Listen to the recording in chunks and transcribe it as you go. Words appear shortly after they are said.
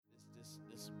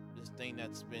thing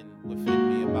that's been within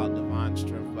me about divine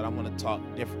strength, but I want to talk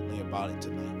differently about it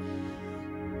tonight.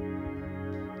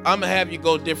 I'm going to have you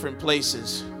go different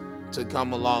places to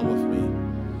come along with me.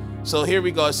 So here we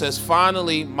go. It says,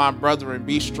 finally, my brethren,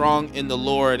 be strong in the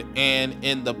Lord and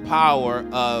in the power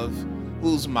of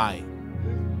whose might?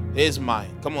 His might.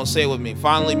 Come on, say it with me.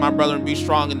 Finally, my brethren, be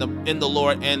strong in the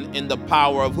Lord and in the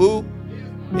power of who?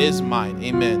 His might.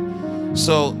 Amen.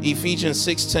 So Ephesians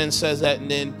 6:10 says that,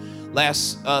 and then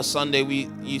last Sunday we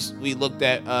looked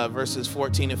at verses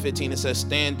 14 and 15. It says,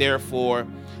 stand therefore,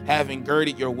 having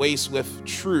girded your waist with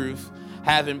truth,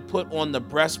 having put on the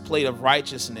breastplate of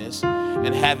righteousness,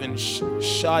 and having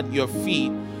shod your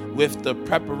feet with the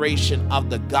preparation of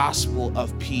the gospel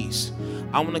of peace.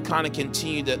 I want to kind of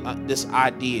continue this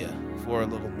idea for a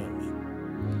little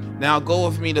moment. Now go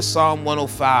with me to Psalm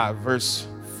 105, verse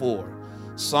 4.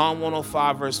 Psalm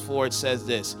 105, verse 4, it says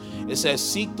this. It says,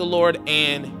 seek the Lord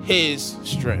and his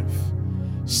strength.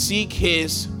 Seek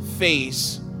his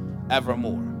face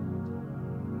evermore.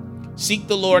 Seek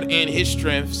the Lord and his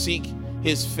strength. Seek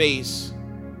his face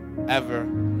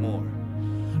evermore.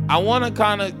 I want to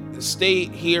kind of stay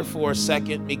here for a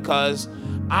second because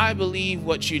I believe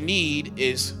what you need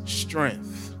is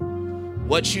strength.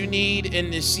 What you need in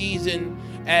this season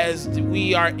as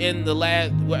we are in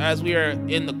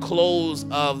the close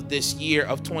of this year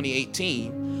of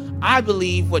 2018, I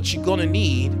believe what you're going to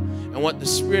need and what the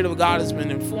Spirit of God has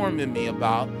been informing me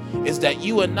about is that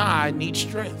you and I need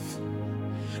strength.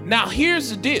 Now, here's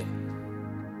the deal.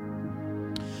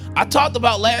 I talked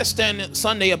about last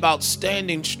Sunday about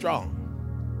standing strong.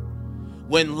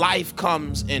 When life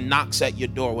comes and knocks at your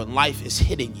door, when life is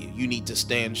hitting you, you need to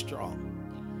stand strong.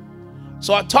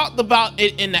 So I talked about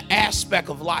it in the aspect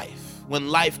of life. When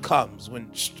life comes,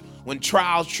 when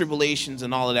trials, tribulations,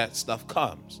 and all of that stuff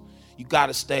comes, you got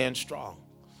to stand strong,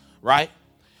 right?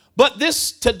 But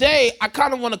today, I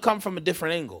kind of want to come from a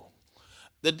different angle.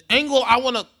 The angle I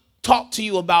want to talk to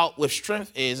you about with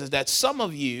strength is that some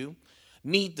of you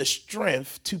need the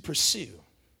strength to pursue.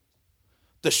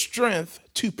 The strength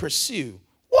to pursue.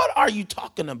 What are you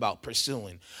talking about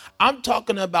pursuing? I'm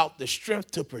talking about the strength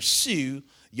to pursue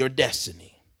your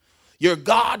destiny, your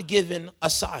God-given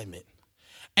assignment.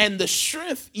 And the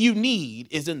strength you need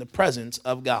is in the presence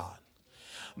of God.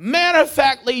 Matter of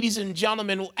fact, ladies and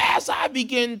gentlemen, as I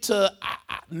begin to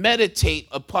meditate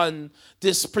upon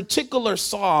this particular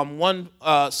Psalm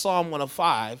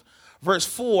 105, verse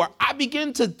 4, I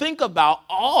begin to think about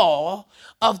all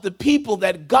of the people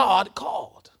that God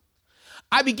called.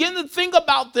 I begin to think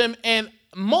about them, and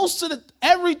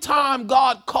every time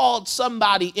God called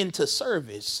somebody into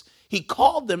service, he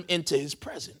called them into his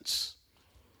presence.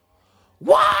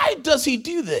 Why does he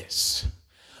do this?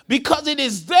 Because it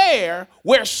is there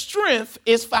where strength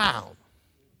is found.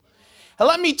 And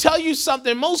let me tell you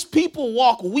something. Most people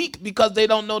walk weak because they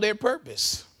don't know their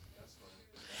purpose.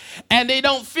 And they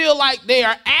don't feel like they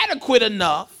are adequate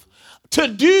enough to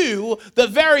do the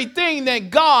very thing that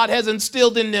God has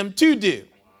instilled in them to do.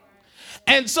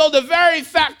 And so the very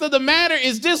fact of the matter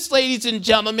is this, ladies and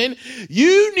gentlemen,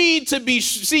 you need to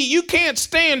you can't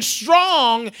stand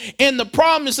strong in the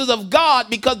promises of God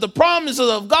because the promises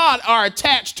of God are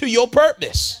attached to your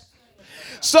purpose.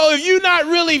 So if you're not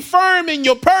really firm in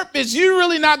your purpose, you're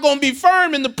really not going to be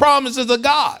firm in the promises of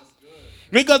God.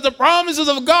 Because the promises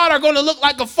of God are going to look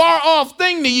like a far off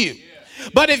thing to you.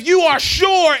 But if you are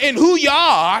sure in who you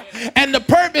are and the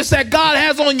purpose that God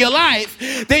has on your life,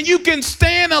 then you can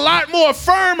stand a lot more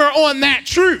firmer on that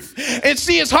truth. And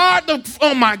see, it's hard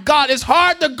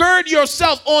to gird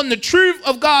yourself on the truth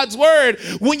of God's word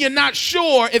when you're not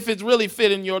sure if it's really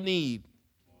fitting your need.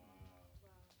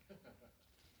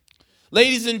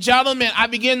 Ladies and gentlemen, I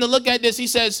begin to look at this. He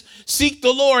says, seek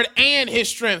the Lord and his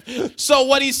strength. So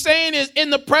what he's saying is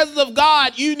in the presence of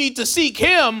God, you need to seek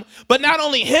him, but not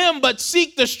only him, but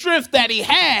seek the strength that he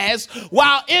has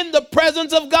while in the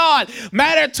presence of God.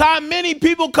 Matter of time, many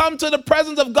people come to the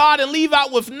presence of God and leave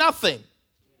out with nothing.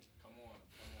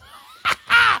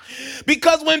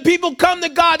 Because when people come to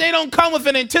God, they don't come with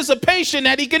an anticipation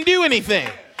that he can do anything.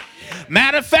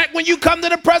 Matter of fact, when you come to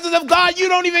the presence of God, you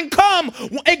don't even come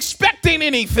expecting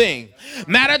anything.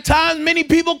 Matter of times, many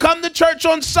people come to church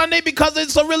on Sunday because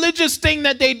it's a religious thing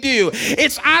that they do.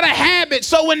 It's out of habit.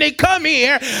 So when they come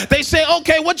here, they say,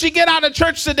 okay, what'd you get out of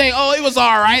church today? Oh, it was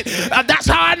all right. That's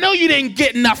how I know you didn't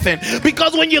get nothing.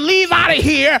 Because when you leave out of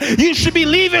here, you should be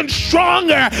leaving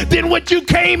stronger than what you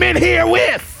came in here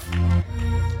with.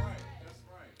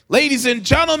 Ladies and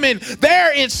gentlemen,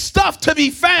 there is stuff to be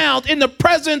found in the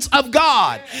presence of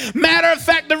God. Matter of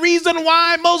fact, the reason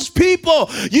why most people,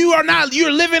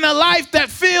 you're living a life that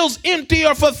feels empty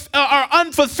or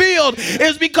unfulfilled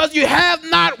is because you have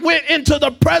not went into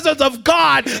the presence of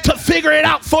God to figure it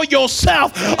out for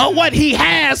yourself of what he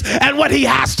has and what he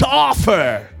has to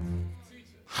offer.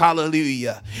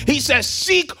 Hallelujah. He says,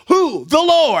 seek who? The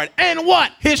Lord. And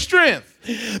what? His strength.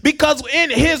 Because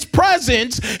in his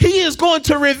presence, he is going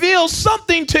to reveal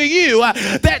something to you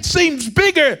that seems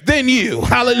bigger than you.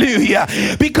 Hallelujah.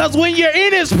 Because when you're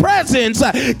in his presence,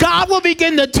 God will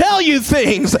begin to tell you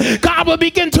things. God will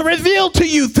begin to reveal to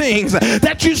you things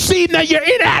that you see that you're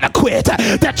inadequate,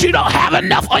 that you don't have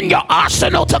enough on your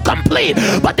arsenal to complete.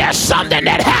 But there's something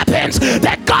that happens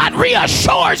that God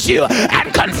reassures you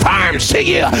and confirms to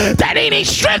you that he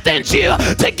strengthens you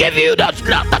to give you the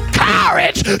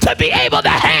courage to be able to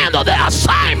handle the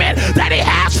assignment that he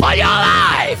has for your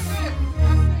life.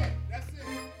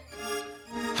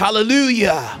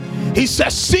 Hallelujah. He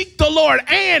says, seek the Lord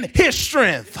and his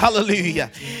strength. Hallelujah.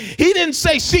 He didn't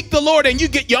say seek the Lord and you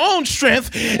get your own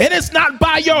strength, and it's not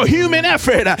by your human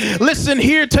effort. Listen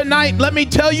here tonight, let me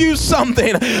tell you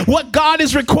something. What God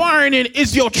is requiring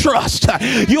is your trust.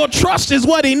 Your trust is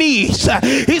what he needs.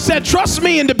 He said, trust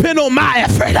me and depend on my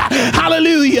effort.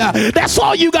 Hallelujah. That's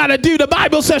all you got to do. The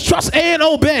Bible says trust and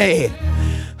obey.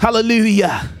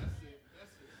 Hallelujah.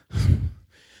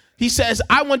 He says,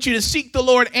 I want you to seek the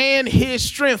Lord and his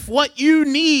strength. What you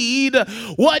need,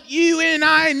 what you and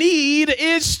I need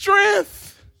is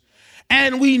strength.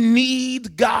 And we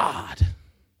need God.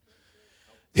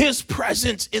 His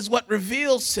presence is what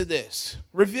reveals this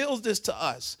to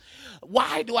us.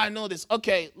 Why do I know this?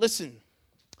 Okay, listen.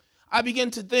 I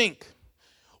begin to think.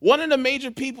 One of the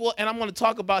major people, and I'm going to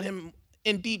talk about him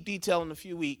in deep detail in a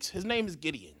few weeks. His name is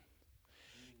Gideon.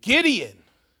 Gideon.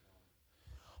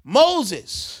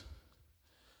 Moses.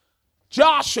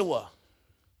 Joshua.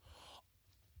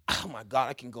 Oh my God,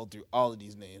 I can go through all of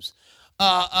these names.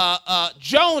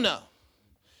 Jonah.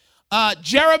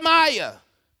 Jeremiah.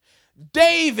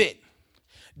 David.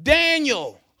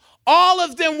 Daniel. All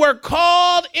of them were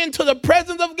called into the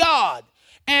presence of God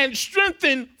and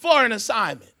strengthened for an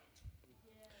assignment.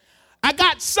 I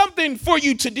got something for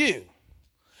you to do.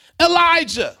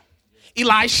 Elisha.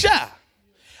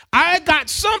 I got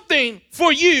something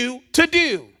for you to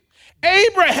do.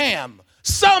 Abraham.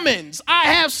 Summons. I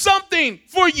have something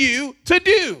for you to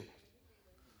do.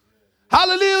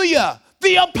 Hallelujah.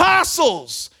 The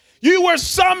apostles. You were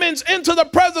summoned into the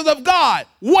presence of God.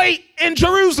 Wait in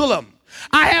Jerusalem.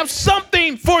 I have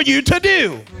something for you to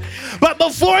do. But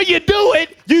before you do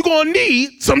it, you're going to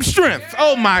need some strength.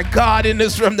 Oh my God, in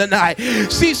this room tonight.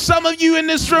 See, some of you in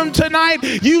this room tonight,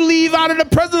 you leave out of the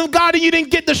presence of God and you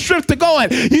didn't get the strength to go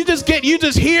in. You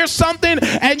just hear something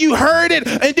and you heard it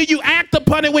and then you act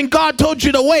upon it when God told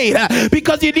you to wait.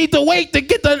 Because you need to wait to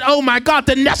get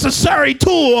the necessary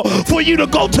tool for you to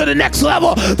go to the next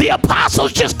level. The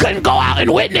apostles just couldn't go out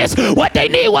and witness. What they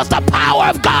need was the power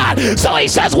of God. So he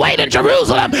says, wait in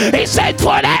Jerusalem. He said,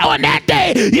 for that on that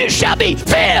day, you shall be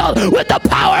filled with the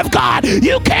power of God.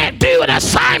 You can't do an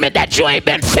assignment that you ain't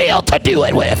been filled to do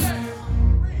it with.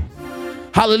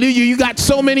 Hallelujah. You got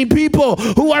so many people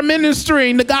who are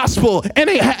ministering the gospel and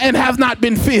have not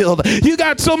been filled. You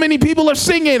got so many people are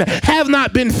singing, have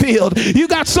not been filled. You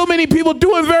got so many people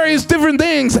doing various different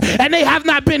things and they have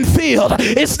not been filled.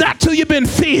 It's not till you've been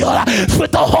filled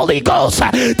with the Holy Ghost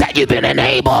that you've been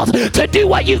enabled to do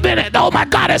what you've been,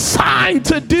 assigned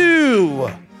to do.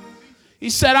 He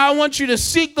said, I want you to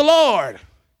seek the Lord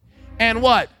and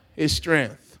what? His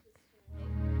strength.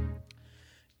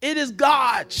 It is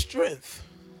God's strength.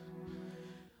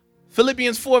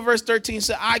 Philippians 4 verse 13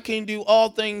 said, I can do all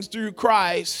things through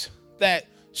Christ that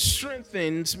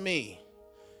strengthens me.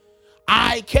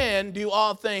 I can do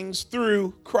all things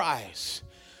through Christ.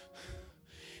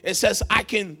 It says I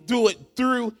can do it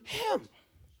through him.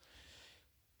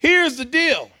 Here's the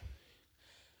deal.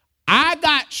 I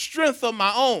got strength of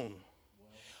my own,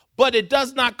 but it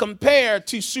does not compare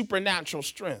to supernatural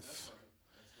strength.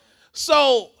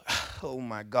 So, oh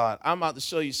my God, I'm about to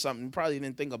show you something. You probably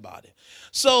didn't think about it.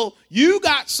 So you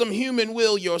got some human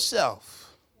will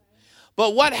yourself.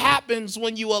 But what happens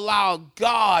when you allow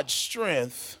God's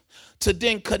strength to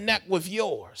then connect with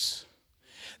yours?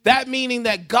 That meaning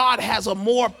that God has a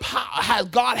more power,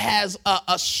 God has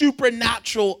a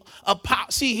supernatural power.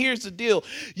 See, here's the deal.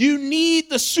 You need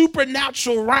the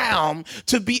supernatural realm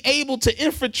to be able to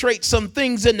infiltrate some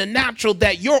things in the natural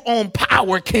that your own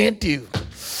power can't do.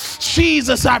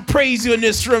 Jesus, I praise you in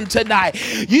this room tonight.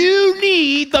 You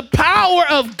need the power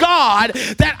of God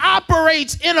that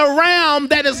operates in a realm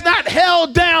that is not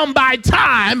held down by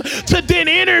time to then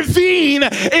intervene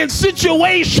in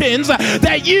situations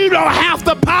that you don't have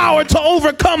the power to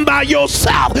overcome by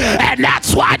yourself. And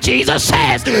that's why Jesus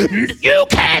says, you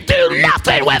can't do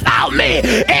nothing without me.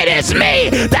 It is me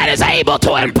that is able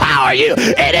to empower you.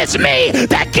 It is me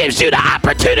that gives you the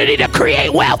opportunity to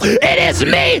create wealth. It is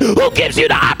me who gives you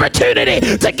the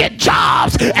opportunity to get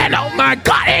jobs. And oh my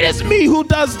God, it is me who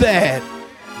does that.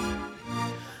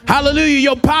 Hallelujah.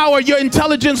 Your power, your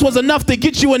intelligence was enough to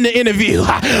get you in the interview.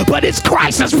 But it's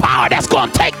Christ's power that's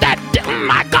going to take that, oh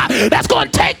my God, that's going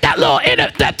to take that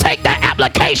take that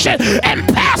application and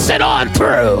pass it on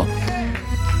through.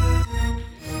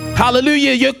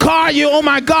 Hallelujah. Your car, oh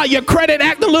my God, your credit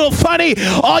acting a little funny.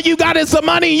 All you got is the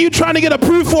money. You trying to get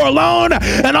approved for a loan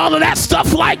and all of that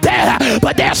stuff like that.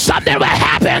 But there's something that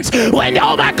happens when,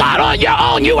 oh my God, on your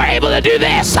own, you were able to do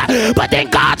this. But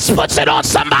then God puts it on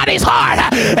somebody's heart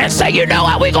and say, you know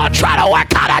what, we're going to try to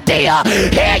work out a deal.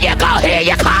 Here you go. Here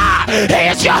your car.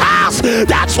 Here's your house.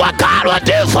 That's what God will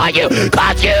do for you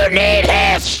because you need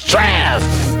his strength.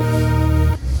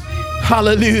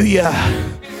 Hallelujah.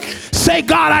 Say,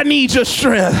 God, I need your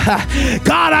strength.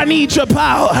 God, I need your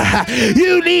power.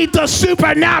 You need the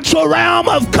supernatural realm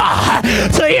of God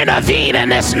to intervene in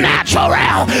this natural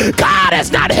realm. God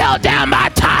is not held down by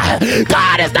time.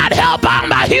 God is not held bound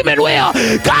by human will.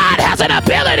 God has an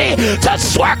ability to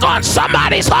work on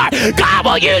somebody's heart. God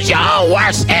will use your own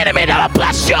worst enemy to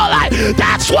bless your life.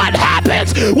 That's what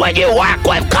happens when you work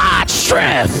with God's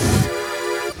strength.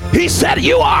 He said,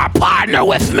 you are a partner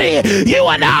with me. You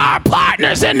and I are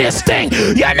partners in this thing.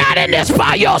 You're not in this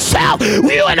by yourself.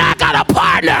 You and I got a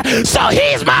partner. So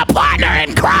he's my partner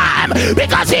in crime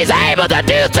because he's able to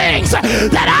do things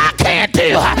that I can't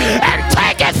do and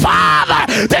take it farther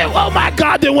than, oh my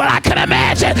God, than what I can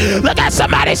imagine. Look at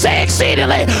somebody say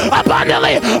exceedingly,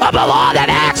 abundantly, above all that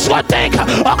acts or think,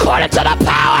 according to the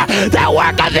power that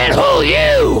worketh in who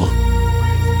you.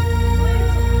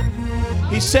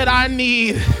 He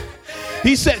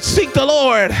said, seek the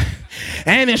Lord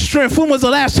and his strength. When was the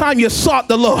last time you sought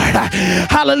the Lord?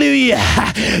 Hallelujah.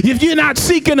 If you're not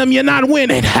seeking him, you're not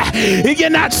winning. If you're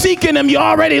not seeking him, you're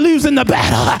already losing the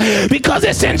battle because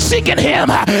it's in seeking him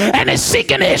and it's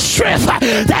seeking his strength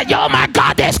that, oh my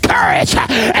God, there's courage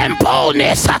and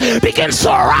boldness begins to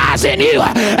arise in you.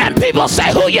 And people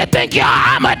say, who you think you are?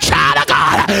 I'm a child of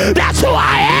God. That's who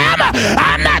I am.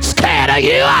 I'm not scared of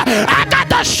you. I got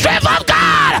the strength of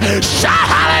God. Shout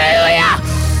hallelujah.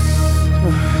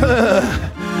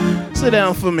 Sit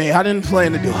down for me. I didn't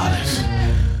plan to do all this.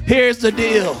 Here's the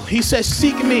deal. He says,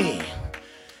 seek me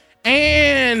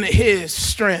and his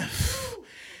strength.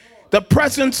 The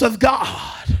presence of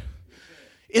God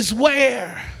is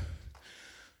where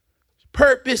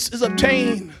purpose is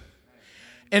obtained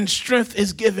and strength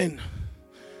is given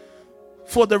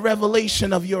for the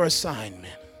revelation of your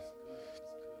assignment.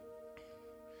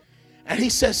 And he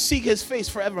says, seek his face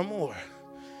forevermore.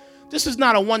 This is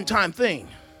not a one-time thing.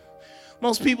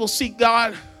 Most people seek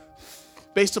God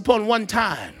based upon one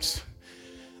times.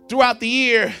 Throughout the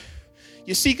year,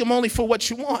 you seek him only for what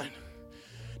you want.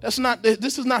 This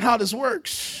is not how this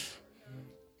works.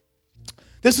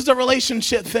 This is a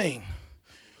relationship thing.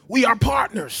 We are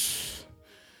partners.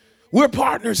 We're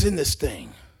partners in this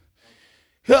thing.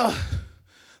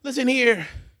 Listen here.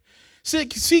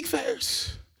 Seek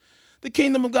first the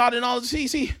kingdom of God and all.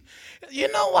 See,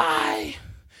 you know why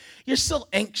you're so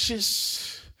anxious?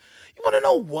 You want to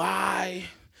know why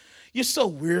you're so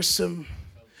wearisome?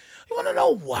 You want to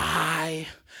know why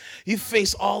you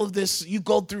face all of this? You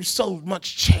go through so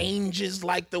much changes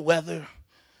like the weather.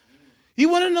 You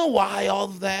want to know why all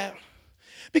of that?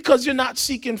 Because you're not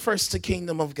seeking first the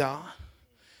kingdom of God.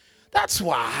 That's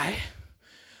why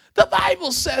the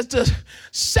Bible says to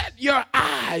set your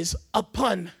eyes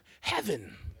upon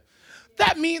heaven.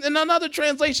 That means, in another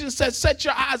translation says, set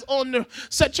your eyes on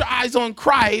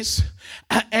Christ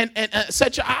and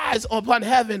set your eyes upon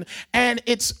heaven and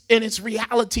its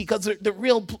reality, because the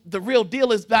real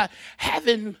deal is that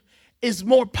heaven is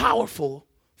more powerful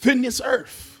than this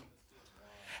earth.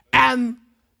 And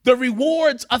the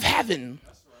rewards of heaven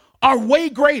are way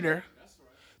greater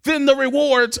than the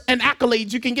rewards and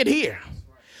accolades you can get here.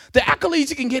 The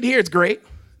accolades you can get here is great.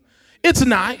 It's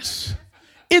nice.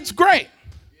 It's great.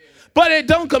 But it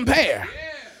don't compare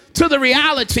to the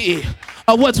reality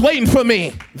of what's waiting for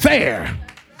me there.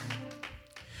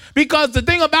 Because the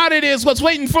thing about it is what's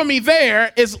waiting for me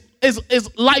there is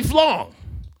lifelong.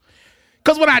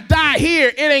 Because when I die here,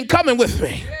 it ain't coming with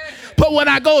me. But when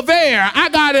I go there, I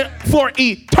got it for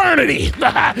eternity.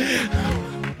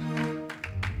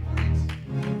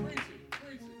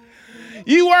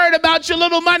 You worried about your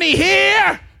little money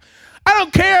here? I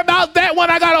don't care about that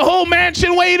when I got a whole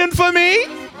mansion waiting for me.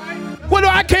 What do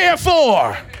I care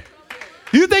for?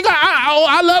 You think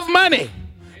I love money?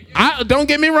 Don't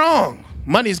get me wrong.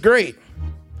 Money's great.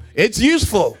 It's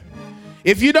useful.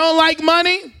 If you don't like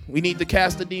money, we need to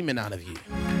cast the demon out of you.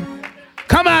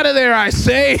 Come out of there, I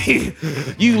say,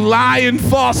 you lying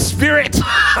false spirit.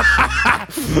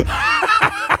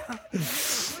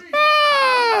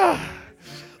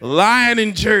 Lying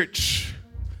in church.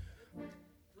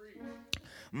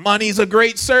 Money's a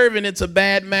great servant. It's a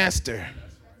bad master.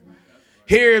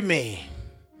 Hear me.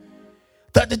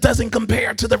 That it doesn't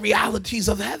compare to the realities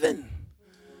of heaven.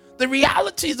 The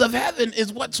realities of heaven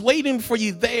is what's waiting for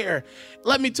you there.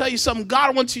 Let me tell you something.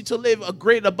 God wants you to live a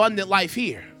great, abundant life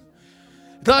here.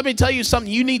 Let me tell you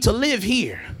something. You need to live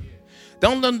here.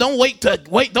 Don't wait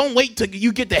till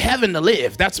you get to heaven to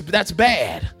live. That's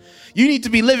bad. You need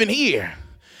to be living here.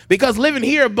 Because living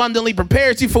here abundantly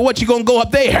prepares you for what you're going to go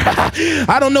up there.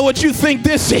 I don't know what you think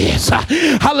this is.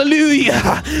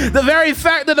 Hallelujah. The very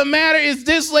fact of the matter is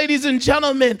this, ladies and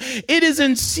gentlemen, it is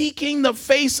in seeking the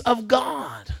face of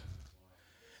God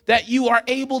that you are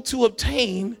able to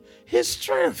obtain his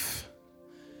strength.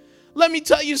 Let me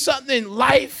tell you something.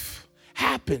 Life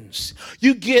happens.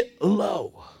 You get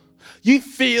low. You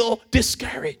feel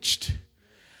discouraged.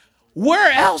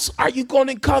 Where else are you going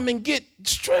to come and get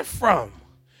strength from?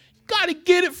 Got to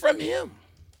get it from him.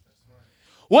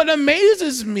 What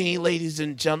amazes me, ladies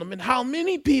and gentlemen, how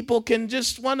many people can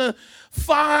just want to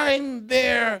find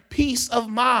their peace of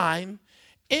mind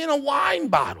in a wine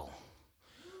bottle,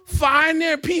 find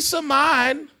their peace of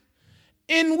mind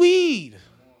in weed,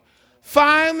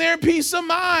 find their peace of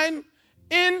mind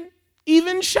in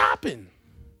even shopping.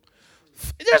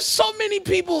 There's so many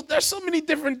people, there's so many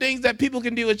different things that people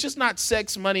can do. It's just not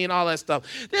sex, money, and all that stuff.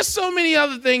 There's so many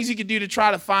other things you can do to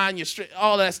try to find your strength,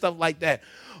 all that stuff like that.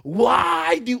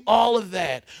 Why do all of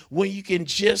that when you can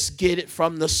just get it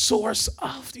from the source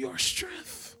of your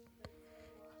strength?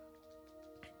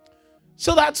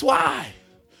 So that's why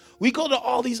we go to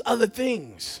all these other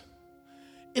things.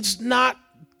 It's not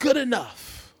good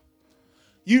enough.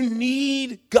 You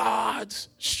need God's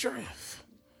strength.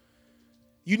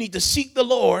 You need to seek the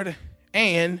Lord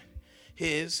and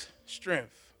his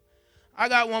strength. I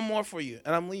got one more for you,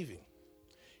 and I'm leaving.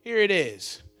 Here it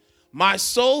is. My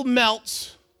soul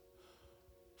melts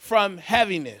from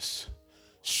heaviness.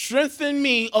 Strengthen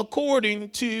me according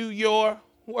to your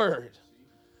word.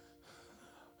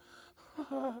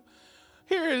 The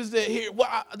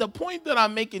point that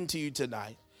I'm making to you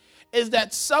tonight is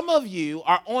that some of you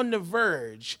are on the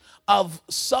verge of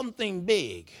something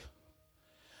big.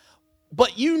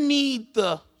 But you need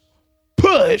the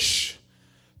push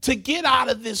to get out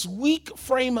of this weak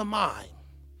frame of mind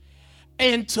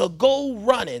and to go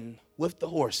running with the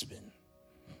horsemen.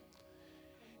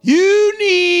 You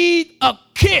need a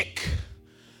kick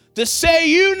to say,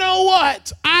 you know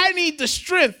what? I need the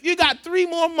strength. You got 3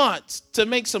 more months to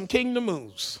make some kingdom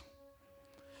moves.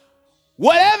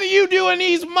 Whatever you do in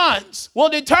these months will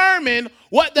determine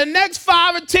what the next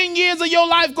 5 or 10 years of your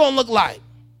life going to look like.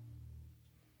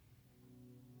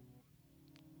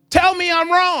 Tell me I'm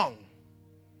wrong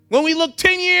when we look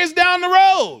 10 years down the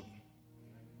road.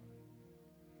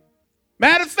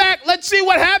 Matter of fact, let's see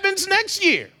what happens next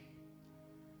year.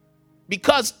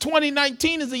 Because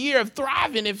 2019 is a year of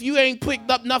thriving. If you ain't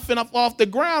picked up nothing up off the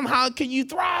ground, how can you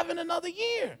thrive in another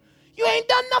year? You ain't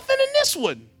done nothing in this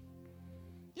one.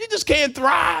 You just can't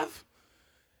thrive.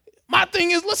 My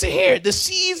thing is, listen here, the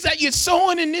seeds that you're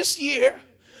sowing in this year,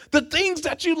 the things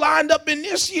that you lined up in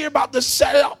this year about to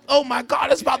set up, oh my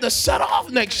God, it's about to set off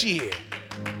next year.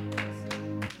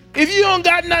 If you don't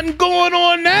got nothing going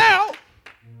on now,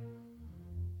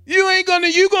 you're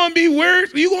gonna be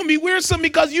weird. You're gonna be wearisome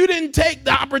because you didn't take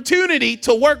the opportunity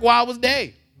to work while I was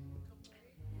there.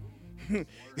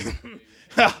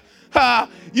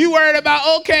 You worried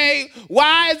about, okay,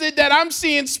 why is it that I'm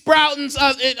seeing sprouting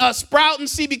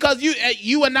seed? Because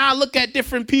you and I look at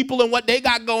different people and what they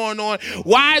got going on.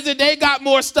 Why is it they got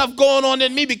more stuff going on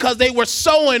than me? Because they were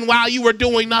sowing while you were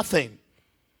doing nothing.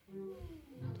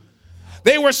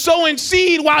 They were sowing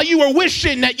seed while you were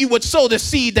wishing that you would sow the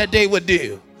seed that they would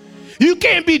do. You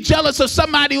can't be jealous of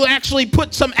somebody who actually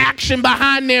put some action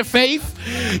behind their faith.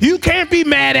 You can't be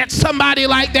mad at somebody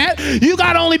like that. You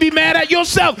got to only be mad at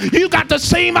yourself. You got the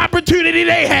same opportunity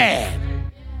they had.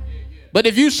 But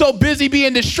if you so busy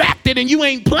being distracted and you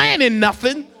ain't planning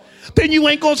nothing, then you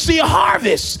ain't gonna see a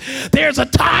harvest. There's a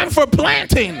time for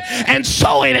planting and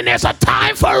sowing, and there's a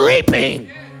time for reaping.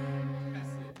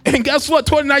 And guess what?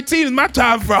 2019 is my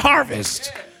time for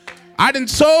harvest. I done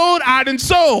sowed.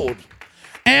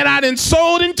 And I done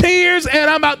sowed in tears, and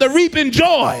I'm about to reap in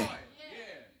joy.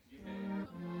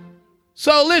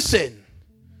 So listen,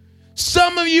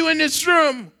 some of you in this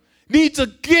room need to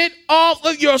get off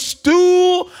of your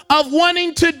stool of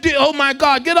wanting to do, oh my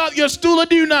God, get off your stool of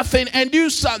do nothing and do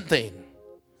something.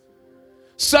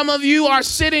 Some of you are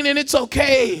sitting, and it's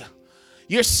okay.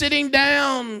 You're sitting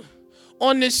down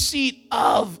on the seat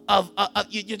of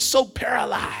you're so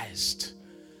paralyzed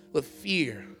with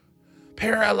fear,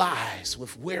 paralyzed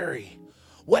with worry.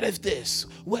 What if this?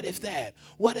 What if that?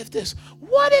 What if this?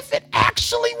 What if it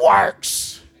actually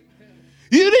works?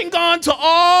 You done gone to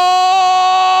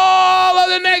all of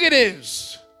the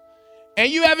negatives, and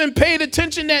you haven't paid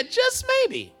attention that just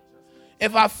maybe,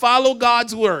 if I follow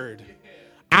God's word,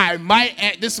 I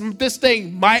might this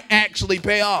thing might actually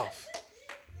pay off.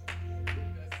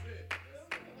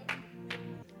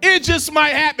 It just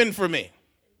might happen for me.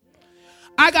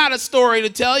 I got a story to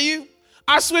tell you.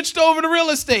 I switched over to real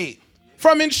estate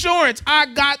from insurance. I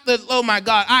got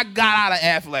out of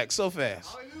Aflac so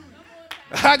fast.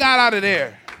 I got out of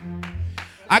there.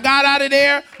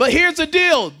 But here's the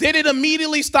deal. Did it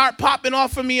immediately start popping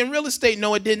off for me in real estate?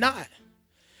 No, it did not.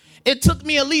 It took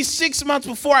me at least 6 months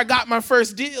before I got my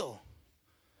first deal.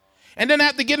 And then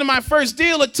after getting my first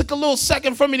deal, it took a little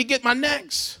second for me to get my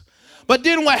next. But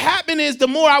then what happened is the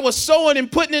more I was sowing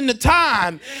and putting in the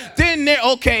time, then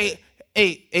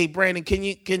hey, Brandon,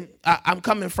 I'm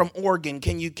coming from Oregon.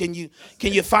 Can you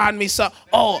find me some?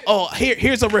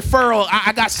 Here's a referral.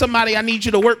 I got somebody I need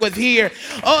you to work with here.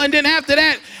 Oh, and then after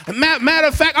that, matter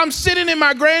of fact, I'm sitting in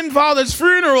my grandfather's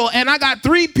funeral, and I got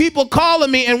 3 people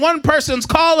calling me, and one person's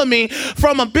calling me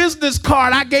from a business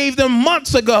card I gave them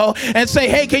months ago and say,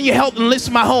 hey, can you help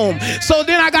list my home? So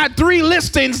then I got 3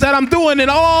 listings that I'm doing in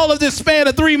all of this span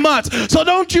of 3 months. So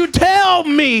don't you tell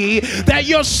me that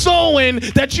you're sowing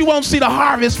that you won't see the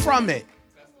harvest from it.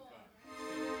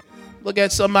 Look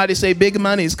at somebody, say, big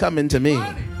money's coming to me.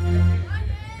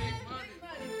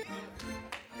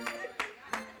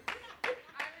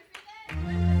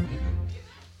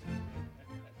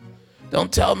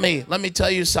 Don't tell me. Let me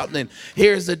tell you something.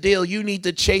 Here's the deal. You need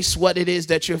to chase what it is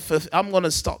that you're. I'm going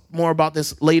to talk more about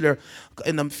this later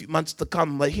in the few months to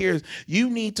come. But you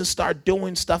need to start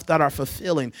doing stuff that are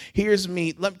fulfilling. Here's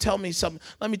me. Let me tell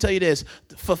you this.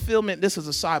 Fulfillment. This is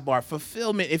a sidebar.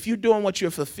 Fulfillment. If you're doing what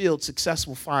you're fulfilled, success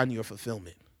will find your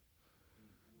fulfillment.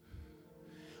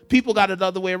 People got it the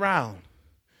other way around.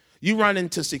 You run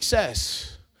into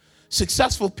success. Some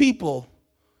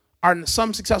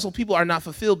successful people are not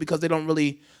fulfilled because they're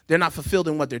not fulfilled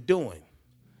in what they're doing.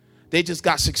 They just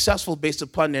got successful based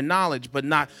upon their knowledge, but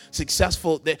not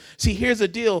successful. See, here's the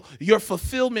deal. Your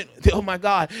fulfillment, oh my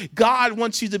God, God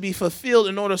wants you to be fulfilled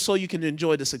in order so you can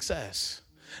enjoy the success.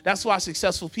 That's why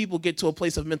successful people get to a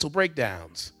place of mental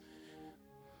breakdowns.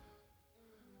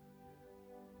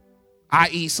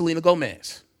 I.e. Selena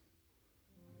Gomez.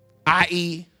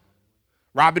 I.e.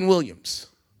 Robin Williams.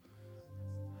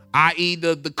 I.e.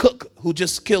 the cook who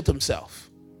just killed himself,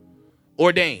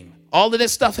 or Dane. All of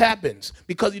this stuff happens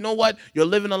because you know what? You're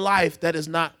living a life that is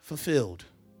not fulfilled.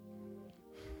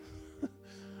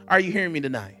 Are you hearing me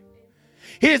tonight?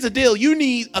 Here's the deal. You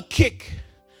need a kick.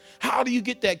 How do you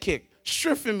get that kick?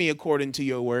 Strengthen me according to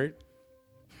your word.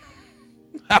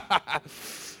 How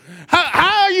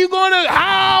are you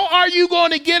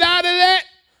going to get out of that?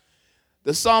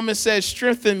 The psalmist says,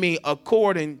 strengthen me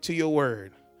according to your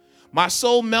word. My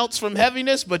soul melts from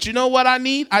heaviness, but you know what I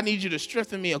need? I need you to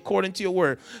strengthen me according to your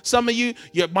word. Some of you,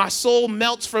 my soul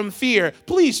melts from fear.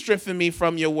 Please strengthen me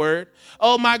from your word.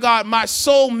 Oh my God, my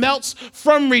soul melts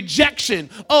from rejection.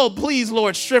 Oh, please,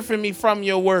 Lord, strengthen me from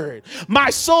your word. My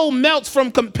soul melts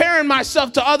from comparing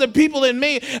myself to other people and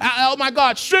me. Oh my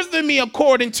God, strengthen me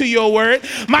according to your word.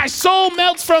 My soul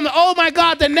melts from, oh my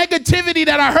God, the negativity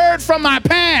that I heard from my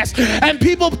past and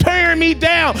people tearing me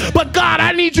down. But God,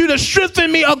 I need you to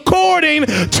strengthen me according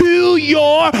to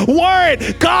your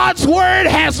word. God's word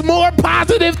has more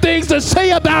positive things to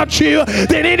say about you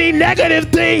than any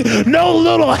negative thing no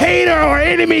little hater or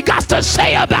enemy got to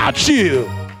say about you.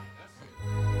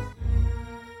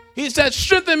 He said,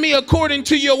 strengthen me according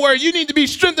to your word. You need to be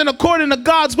strengthened according to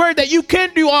God's word, that you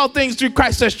can do all things through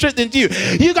Christ that strengthens you.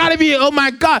 You got to be, oh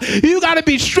my God, you got to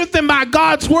be strengthened by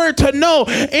God's word to know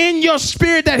in your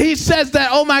spirit that he says that,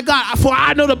 oh my God, for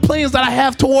I know the plans that I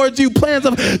have towards you, plans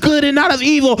of good and not of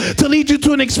evil, to lead you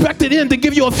to an expected end, to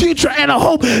give you a future and a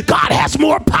hope. God has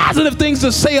more positive things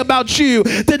to say about you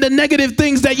than the negative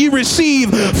things that you receive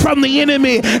from the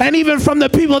enemy and even from the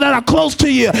people that are close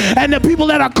to you. And the people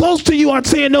that are close to you aren't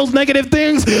saying those negative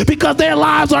things because their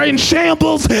lives are in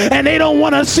shambles and they don't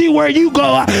want to see where you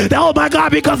go. Oh my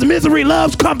God, because misery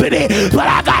loves company. But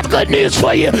I got good news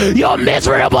for you. You're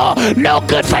miserable. No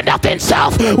good for nothing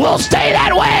self will stay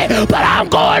that way. But I'm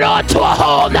going on to a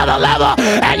whole nother level,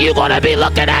 and you're going to be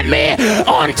looking at me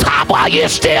on top while you're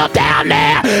still down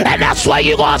there. And that's where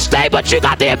you're going to stay. But you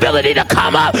got the ability to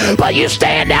come up, but you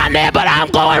staying down there. But I'm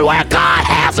going where God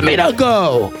has me to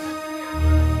go.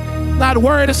 Not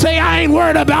worried to say I ain't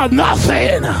worried about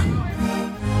nothing.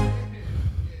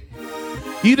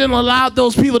 You didn't allow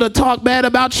those people to talk bad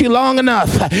about you long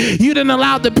enough. You didn't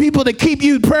allow the people to keep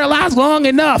you paralyzed long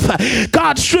enough.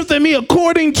 God strengthened me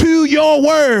according to your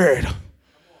word.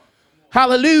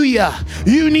 Hallelujah.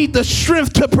 You need the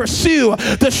strength to pursue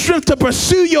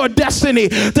your destiny,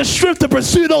 the strength to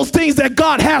pursue those things that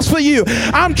God has for you.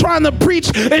 I'm trying to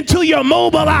preach until you're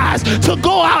mobilized to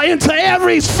go out into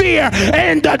every sphere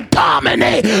and to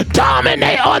dominate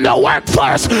on the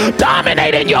workforce,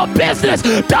 dominate in your business,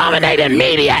 dominate in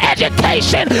media,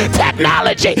 education,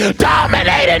 technology,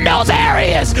 dominate in those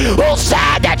areas. Who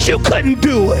said that you couldn't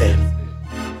do it?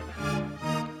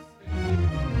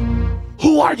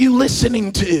 Who are you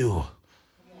listening to?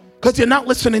 Because you're not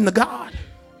listening to God.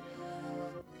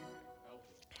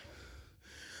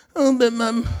 Oh, but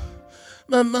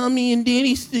my mommy and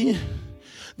daddy said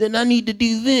that I need to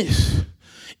do this.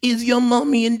 Is your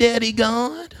mommy and daddy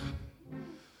God?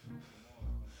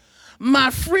 My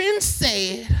friend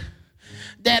said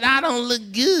that I don't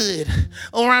look good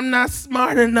or I'm not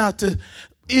smart enough to.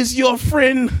 Is your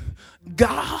friend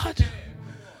God?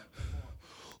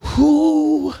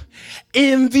 Who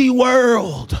in the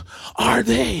world are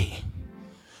they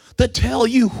to tell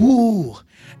you who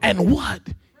and what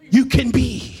you can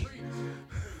be?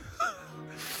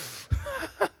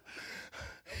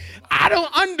 I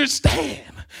don't understand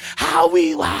how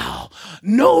we allow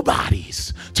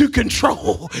nobodies to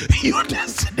control your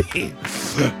destiny.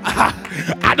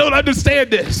 I don't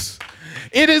understand this.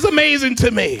 It is amazing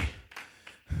to me.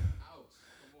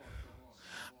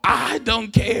 I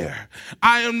don't care.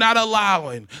 I am not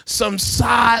allowing some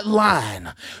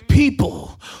sideline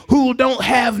people who don't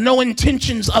have no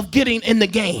intentions of getting in the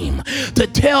game to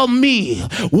tell me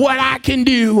what I can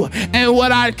do and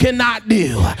what I cannot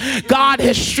do. God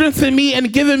has strengthened me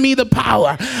and given me the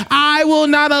power. I will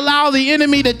not allow the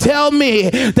enemy to tell me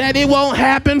that it won't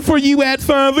happen for you at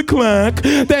 5 o'clock,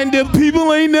 that the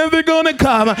people ain't never gonna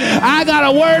come. I got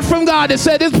a word from God that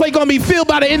said this place gonna be filled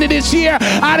by the end of this year.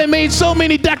 I done made so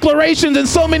many declarations and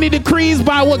so many decrees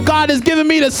by what God has given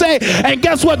me to say, and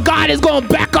guess what? God is going to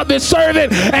back up his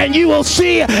servant, and you will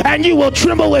see and you will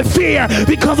tremble with fear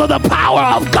because of the power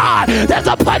of God that's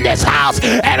upon this house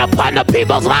and upon the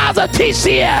people's lives of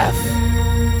TCF.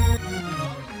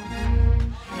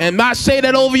 And I say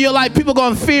that over your life, people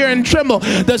going to fear and tremble.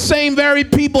 The same very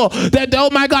people that,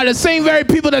 oh my God, the same very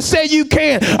people that say you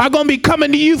can are going to be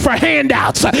coming to you for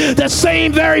handouts. The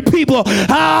same very people,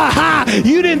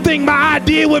 you didn't think my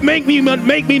idea would make me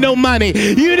no money.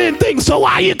 You didn't think, so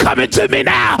why are you coming to me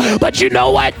now? But you know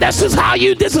what? This is how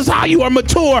you are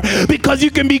mature, because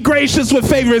you can be gracious with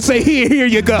favor and say, here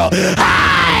you go.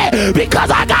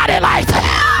 Because I got it like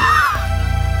that.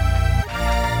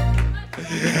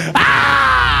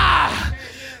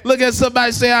 Look at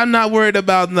somebody, say, I'm not worried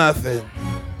about nothing.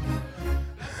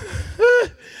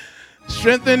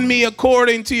 Strengthen me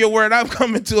according to your word. I'm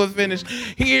coming to a finish.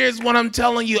 Here's what I'm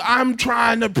telling you. I'm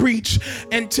trying to preach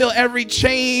until every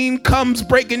chain comes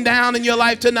breaking down in your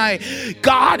life tonight.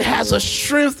 God has a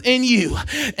strength in you,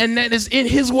 and that is in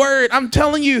his word. I'm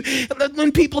telling you,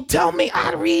 when people tell me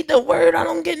I read the word, I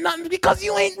don't get nothing, because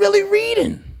you ain't really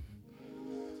reading.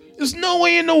 There's no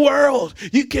way in the world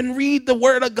you can read the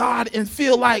word of God and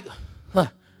feel like, I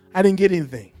didn't get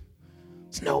anything.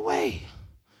 There's no way.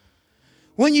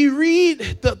 When you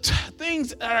read the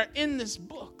things that are in this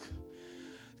book,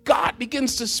 God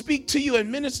begins to speak to you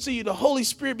and minister to you. The Holy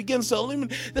Spirit begins to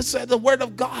illuminate. The word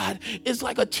of God is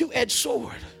like a two-edged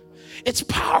sword. It's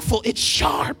powerful. It's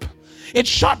sharp. It's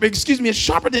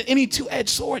sharper than any two-edged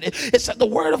sword. It's that the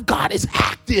word of God is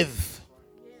active.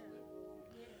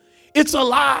 It's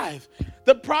alive.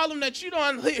 The problem that you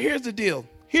don't, here's the deal.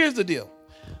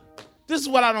 This is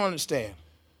what I don't understand,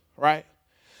 right?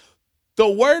 The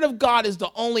Word of God is the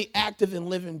only active and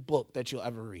living book that you'll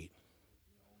ever read.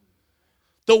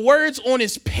 The words on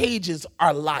its pages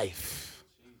are life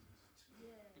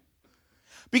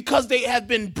because they have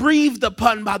been breathed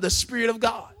upon by the Spirit of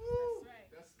God.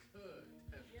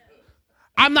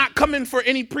 I'm not coming for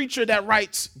any preacher that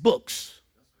writes books.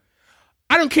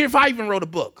 I don't care if I even wrote a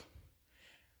book.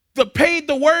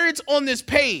 The words on this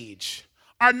page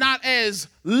are not as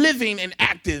living and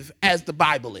active as the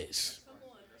Bible is.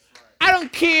 I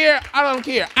don't care.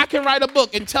 I can write a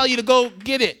book and tell you to go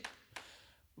get it.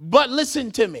 But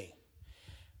listen to me.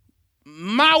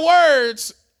 My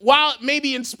words, while it may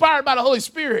be inspired by the Holy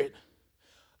Spirit,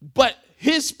 but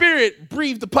his Spirit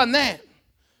breathed upon that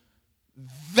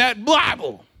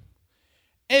Bible.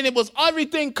 And it was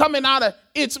everything coming out of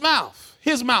his mouth,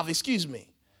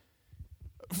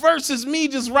 versus me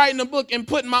just writing a book and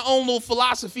putting my own little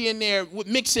philosophy in there,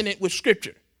 mixing it with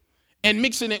scripture and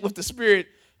mixing it with the Spirit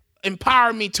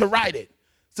empower me to write it.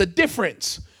 It's a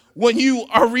difference when you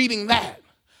are reading that.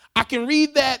 I can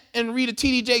read that and read a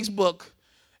T.D. Jakes book.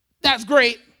 That's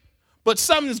great. But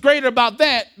something is greater about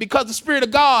that because the Spirit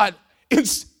of God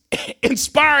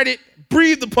inspired it,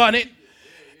 breathed upon it,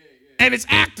 and it's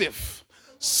active.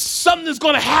 Something is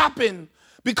going to happen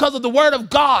because of the Word of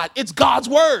God. It's God's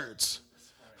words.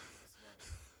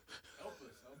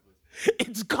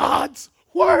 It's God's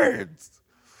words.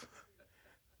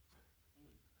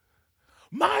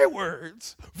 My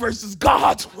words versus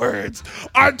God's words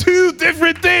are two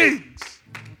different things.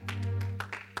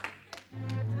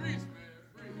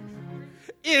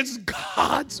 It's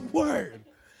God's word.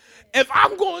 If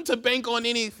I'm going to bank on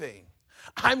anything,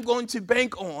 I'm going to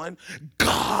bank on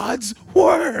God's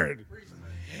word.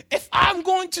 If I'm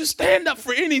going to stand up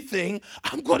for anything,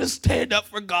 I'm going to stand up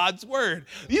for God's word.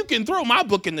 You can throw my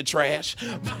book in the trash.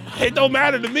 It don't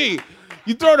matter to me.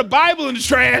 You throw the Bible in the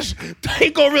trash, they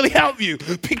ain't gonna really help you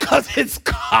because it's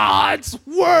God's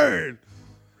word.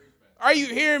 Are you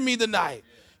hearing me tonight?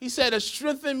 He said,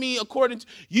 strengthen me according to,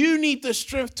 you need the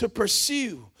strength to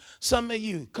pursue. Some of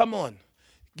you, come on.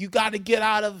 You got to get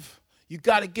out of your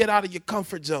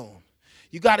comfort zone.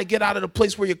 You got to get out of the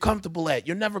place where you're comfortable at.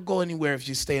 You'll never go anywhere if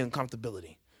you stay in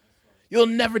comfortability. You'll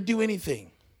never do anything.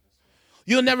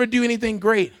 You'll never do anything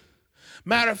great.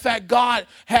 Matter of fact, God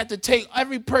had to take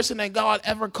every person that God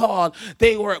ever called.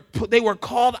 They were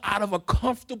called out of a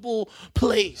comfortable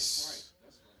place.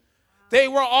 They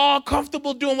were all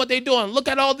comfortable doing what they're doing. Look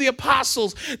at all the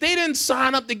apostles. They didn't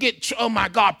sign up to get,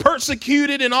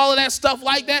 persecuted and all of that stuff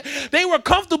like that. They were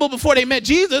comfortable before they met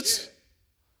Jesus.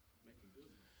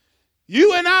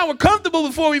 You and I were comfortable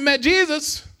before we met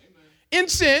Jesus in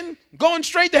sin, going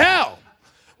straight to hell.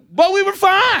 But we were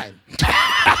fine.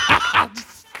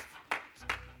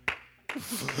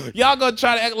 Y'all gonna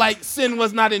try to act like sin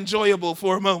was not enjoyable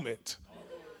for a moment.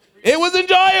 It was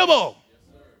enjoyable.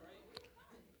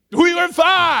 We were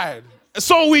fine.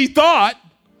 So we thought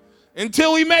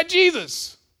until we met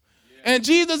Jesus. And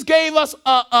Jesus gave us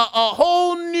a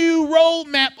whole new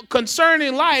roadmap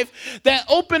concerning life that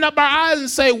opened up our eyes and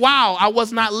say, wow, I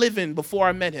was not living before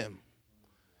I met him.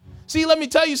 See, let me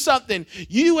tell you something.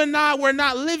 You and I were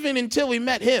not living until we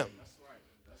met him.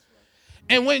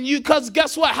 And because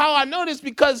guess what? How I know this?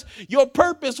 Because your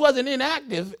purpose wasn't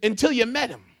inactive until you met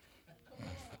him.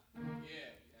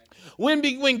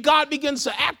 When God begins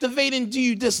to activate into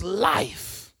you this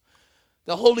life,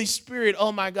 the Holy Spirit,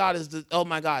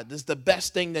 this is the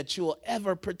best thing that you will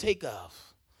ever partake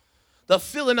of. The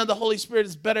feeling of the Holy Spirit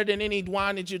is better than any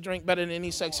wine that you drink, better than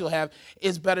any sex you'll have.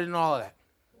 It's better than all of that.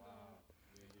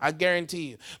 I guarantee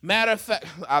you. Matter of fact,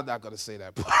 I'm not going to say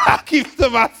that. I'll keep it to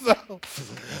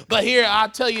myself. But here, I'll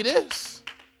tell you this.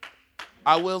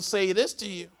 I will say this to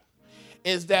you.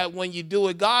 Is that when you do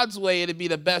it God's way, it'll be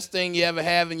the best thing you ever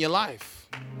have in your life.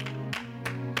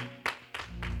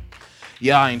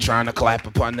 Y'all ain't trying to clap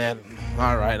upon that.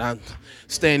 All right, I'm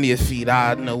stand to your feet.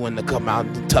 I know when to come out.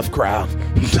 Tough crowd.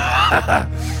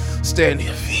 Stand to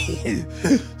your feet.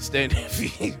 Stand to your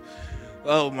feet.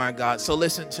 Oh, my God. So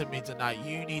listen to me tonight.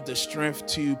 You need the strength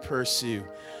to pursue.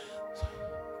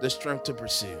 The strength to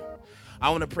pursue.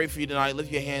 I want to pray for you tonight.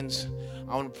 Lift your hands.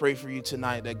 I want to pray for you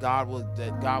tonight that God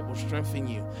will strengthen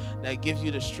you, that gives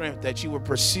you the strength that you will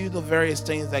pursue the various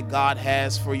things that God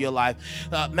has for your life.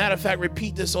 Matter of fact,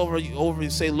 repeat this over.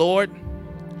 Say, Lord,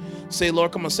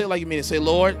 come on, say it like you mean it. Say,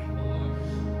 Lord,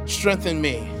 strengthen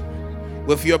me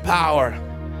with your power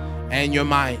and your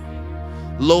might.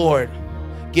 Lord,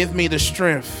 give me the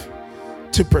strength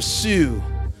to pursue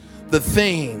the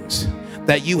things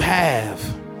that you have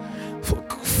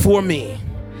for me.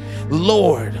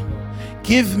 Lord,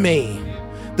 give me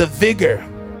the vigor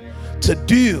to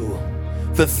do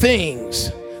the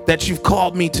things that you've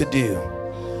called me to do.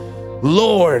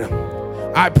 Lord,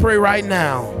 I pray right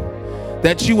now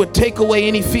that you would take away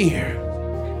any fear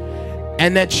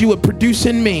and that you would produce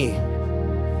in me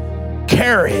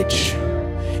courage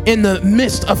in the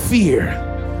midst of fear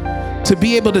to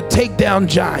be able to take down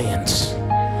giants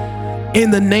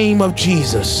in the name of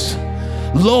Jesus.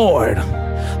 Lord,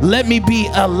 let me be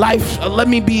a life, let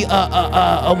me be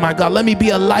oh my God, let me be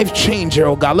a life changer,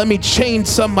 oh God. Let me change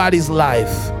somebody's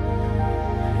life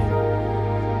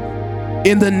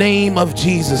in the name of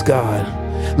Jesus, God.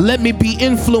 Let me be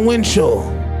influential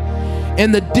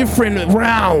in the different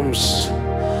realms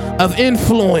of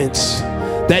influence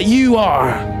that you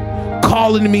are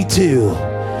calling me to.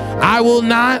 I will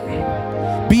not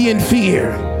be in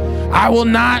fear. I will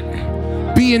not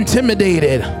be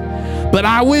intimidated, but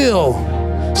I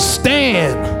will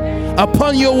stand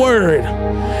upon your word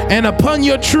and upon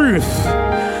your truth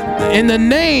in the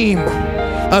name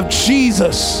of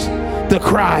Jesus the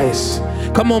Christ.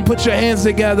 Come on, put your hands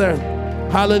together.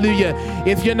 Hallelujah.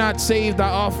 If you're not saved, I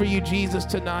offer you Jesus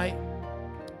tonight.